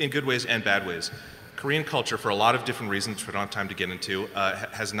in good ways and bad ways. Korean culture, for a lot of different reasons which we don't have time to get into,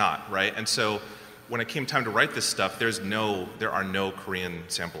 has not, right? And so when it came time to write this stuff, there are no Korean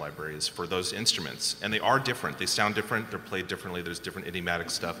sample libraries for those instruments. And they are different. They sound different. They're played differently. There's different idiomatic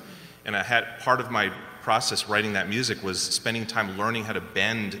stuff. And part of my process writing that music was spending time learning how to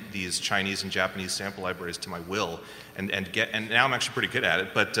bend these Chinese and Japanese sample libraries to my will, and now I'm actually pretty good at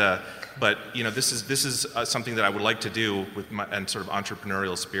it. But this is something that I would like to do with my and sort of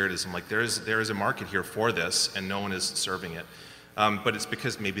entrepreneurial spirit. Is I'm like there is a market here for this, and no one is serving it. But it's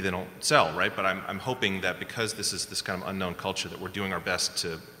because maybe they don't sell, right? But I'm hoping that because this is this kind of unknown culture that we're doing our best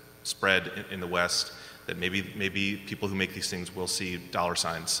to spread in the West, that maybe people who make these things will see dollar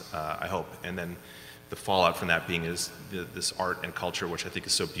signs, I hope. And then the fallout from that being is this art and culture, which I think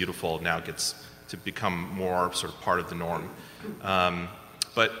is so beautiful, now gets to become more sort of part of the norm.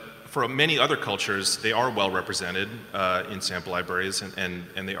 But for many other cultures, they are well represented in sample libraries, and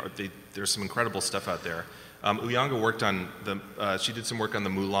there's some incredible stuff out there. Uyanga worked on she did some work on the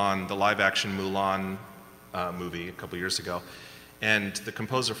Mulan, the live-action Mulan movie a couple years ago, and the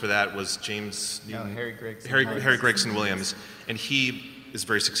composer for that was James Newton, Harry Gregson. Harry Gregson Williams, and he is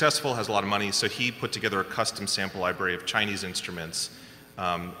very successful, has a lot of money, so he put together a custom sample library of Chinese instruments,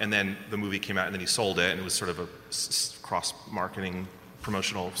 and then the movie came out, and then he sold it, and it was sort of a cross-marketing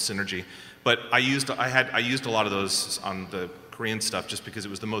promotional synergy. But I used a lot of those on the Korean stuff just because it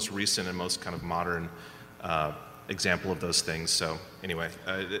was the most recent and most kind of modern example of those things. So anyway,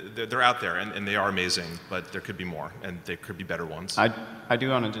 they're out there and they are amazing, but there could be more and there could be better ones. I do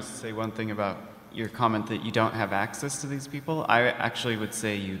want to just say one thing about your comment that you don't have access to these people. I actually would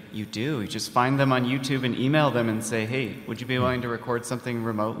say you do. You just find them on YouTube and email them and say, hey, would you be willing to record something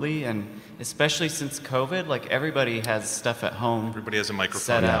remotely? And especially since COVID, like everybody has stuff at home. Everybody has a microphone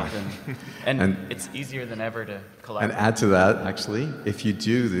set now. up and it's easier than ever to collaborate. And add to that, actually, if you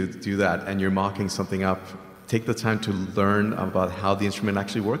do that and you're mocking something up, take the time to learn about how the instrument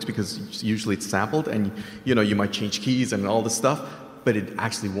actually works, because usually it's sampled and you might change keys and all this stuff, but it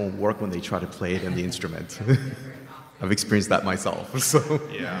actually won't work when they try to play it in the instrument. I've experienced that myself, so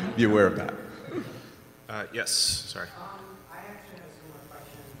Yeah. be aware of that. Yes, sorry. I actually have a similar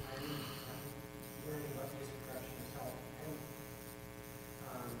question. I'm learning about music production myself. And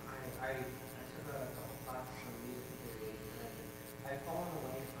I took a couple classes on music theory, and I've fallen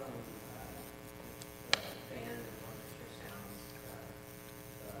away from the band and orchestra sounds.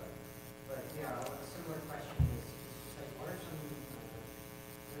 But yeah, a similar question is just like, what are some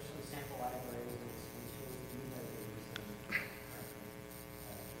sample libraries and tools that you guys are using? I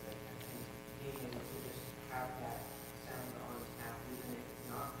think being able to just have that sound on tap, even if it's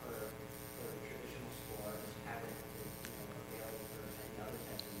not for traditional score, just have it available for any other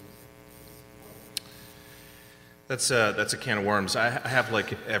type of music. That's a can of worms. I have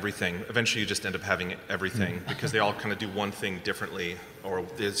like everything. Eventually you just end up having everything because they all kind of do one thing differently or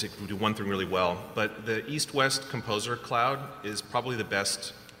they do one thing really well. But the East-West Composer Cloud is probably the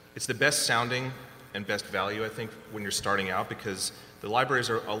best. It's the best sounding and best value, I think, when you're starting out because the libraries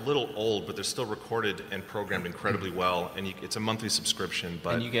are a little old, but they're still recorded and programmed incredibly well. And it's a monthly subscription.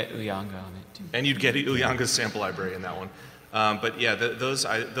 But And you get Uyanga on it too. and you'd get Uyanga's sample library in that one. But yeah, those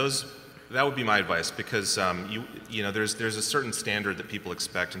that would be my advice because there's a certain standard that people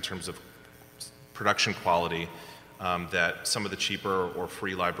expect in terms of production quality that some of the cheaper or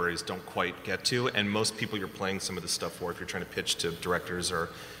free libraries don't quite get to, and most people you're playing some of this stuff for, if you're trying to pitch to directors or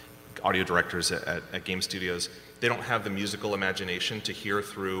audio directors at game studios, they don't have the musical imagination to hear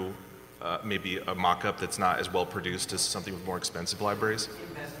through maybe a mock-up that's not as well produced as something with more expensive libraries. Investing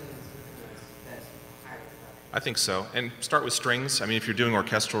in something that's higher production. I think so. And start with strings. I mean, if you're doing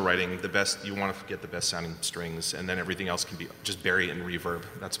orchestral writing, you want to get the best sounding strings, and then everything else can be just bury it in reverb.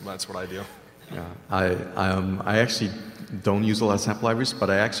 That's what I do. Yeah, I actually don't use a lot of sample libraries, but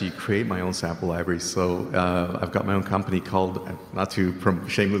I actually create my own sample libraries. So I've got my own company called, not to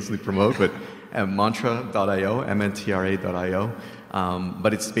shamelessly promote, but Mantra.io, MNTRA.io.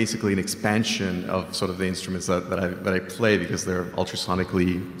 But it's basically an expansion of sort of the instruments that I play because they're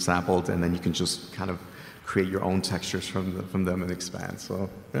ultrasonically sampled, and then you can just kind of create your own textures from them and expand. So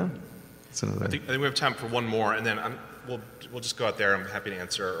yeah, it's another. I think we have time for one more, and then we'll just go out there. I'm happy to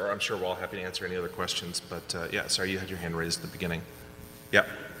answer, or I'm sure we're all happy to answer any other questions. But yeah, sorry, you had your hand raised at the beginning. Yeah,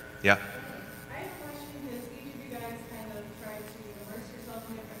 yeah. I have a question. As each of you guys kind of try to immerse yourself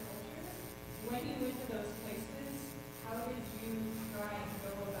in different cultures, when you went to those places, how did you try and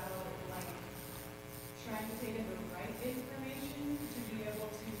go about like trying to take in the right information to be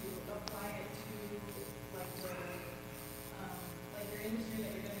able to apply it to like your industry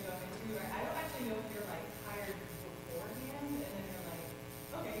that you're going to go into? I don't actually know if you're like hired beforehand and then you're like,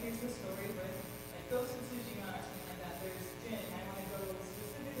 okay, here's the story, but like Ghost of Tsushima or something like that, there's Jin. I want to go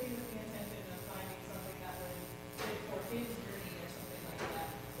specifically with the intention of finding something that would fit for his journey or something like that.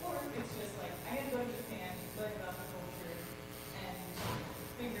 Or it's just like, I gotta go to Japan, learn about the culture, and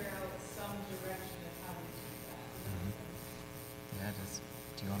figure out some direction of how to do that. Yeah,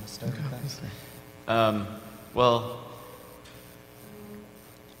 do you want to start with that? Well,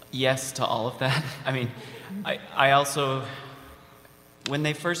 yes to all of that. I mean, I also, when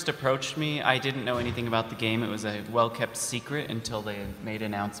they first approached me, I didn't know anything about the game. It was a well-kept secret until they made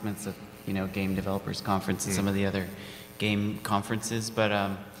announcements of, Game Developers Conference and some of the other game conferences. But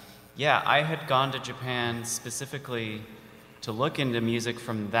yeah, I had gone to Japan specifically to look into music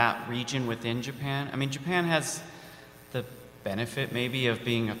from that region within Japan. I mean, Japan has the benefit maybe of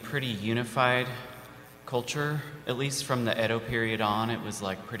being a pretty unified culture, at least from the Edo period on. It was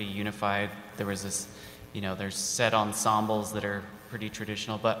like pretty unified. There was this, there's set ensembles that are pretty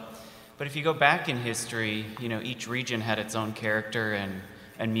traditional. But if you go back in history, each region had its own character and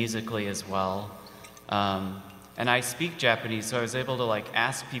musically as well. And I speak Japanese, so I was able to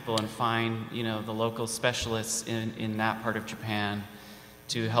ask people and find, the local specialists in that part of Japan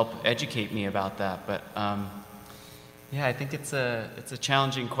to help educate me about that. But yeah, I think it's a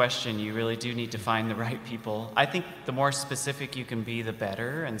challenging question. You really do need to find the right people. I think the more specific you can be, the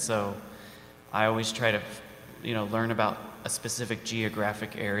better. And so I always try to, learn about a specific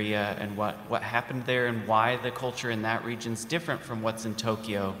geographic area and what happened there and why the culture in that region's different from what's in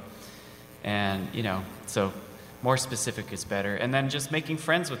Tokyo. And, so more specific is better. And then just making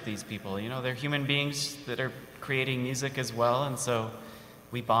friends with these people. They're human beings that are creating music as well. And so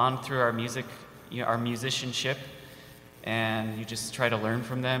we bond through our music, our musicianship. And you just try to learn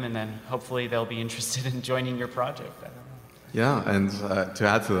from them. And then hopefully they'll be interested in joining your project. I don't know. Yeah, and to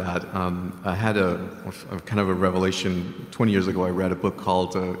add to that, I had a kind of a revelation 20 years ago. I read a book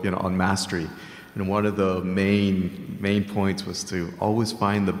called, on mastery, and one of the main points was to always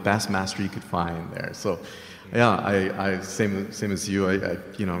find the best master you could find there. So, yeah, I same as you.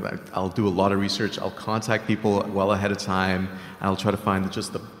 I'll do a lot of research. I'll contact people well ahead of time, and I'll try to find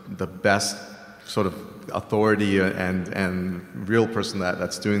just the best sort of authority and real person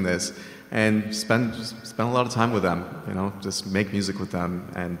that's doing this. And spend a lot of time with them, just make music with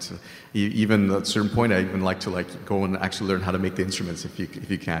them, and even at a certain point, I even like to go and actually learn how to make the instruments if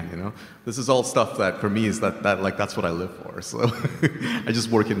you can, This is all stuff that for me is that's what I live for. So I just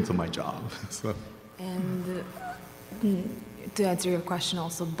work it into my job. So. And to answer your question,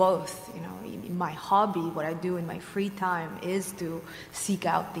 also both, my hobby, what I do in my free time is to seek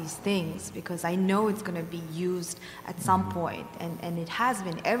out these things because I know it's going to be used at some point, and it has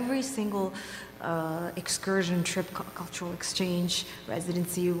been. Every single excursion, trip, cultural exchange,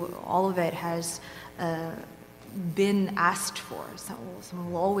 residency, all of it has been asked for.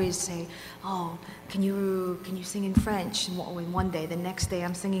 Someone will always say, "Oh, can you sing in French?" And one day, the next day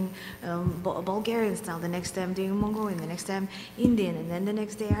I'm singing Bulgarian style. The next day I'm doing Mongolian. The next day I'm Indian, and then the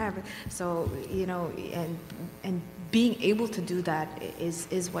next day Arabic. So and being able to do that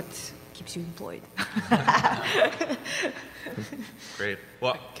is what keeps you employed. Great.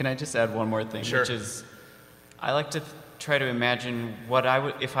 Well, can I just add one more thing? Sure. Which is, I like to try to imagine what I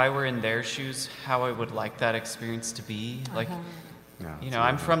would, if I were in their shoes, how I would like that experience to be.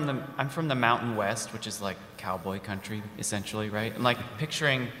 I'm from the Mountain West, which is like cowboy country, essentially, right? And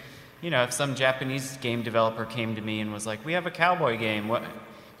picturing, if some Japanese game developer came to me and was like, "We have a cowboy game.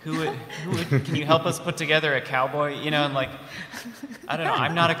 Who would, can you help us put together a cowboy?" And I don't know,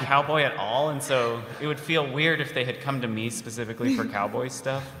 I'm not a cowboy at all, and so it would feel weird if they had come to me specifically for cowboy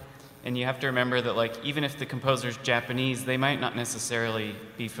stuff. And you have to remember that, even if the composer's Japanese, they might not necessarily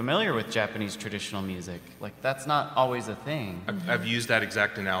be familiar with Japanese traditional music. That's not always a thing. I've used that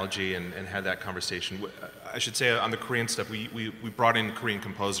exact analogy and had that conversation. I should say on the Korean stuff, we brought in Korean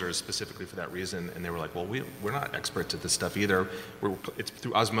composers specifically for that reason, and they were like, "Well, we're not experts at this stuff either. It's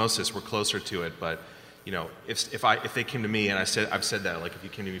through osmosis, we're closer to it, but if they came to me and I've said that, if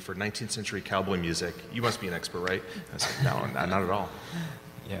you came to me for 19th century cowboy music, you must be an expert, right?" I said, "No, not at all."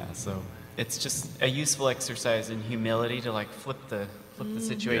 Yeah, so it's just a useful exercise in humility to flip the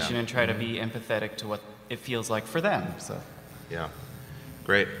situation and try to be empathetic to what it feels like for them. So yeah,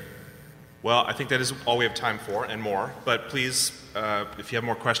 great. Well, I think that is all we have time for and more. But please, if you have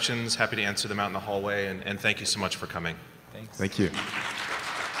more questions, happy to answer them out in the hallway. And thank you so much for coming. thanks. Thank you.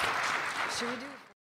 Should we do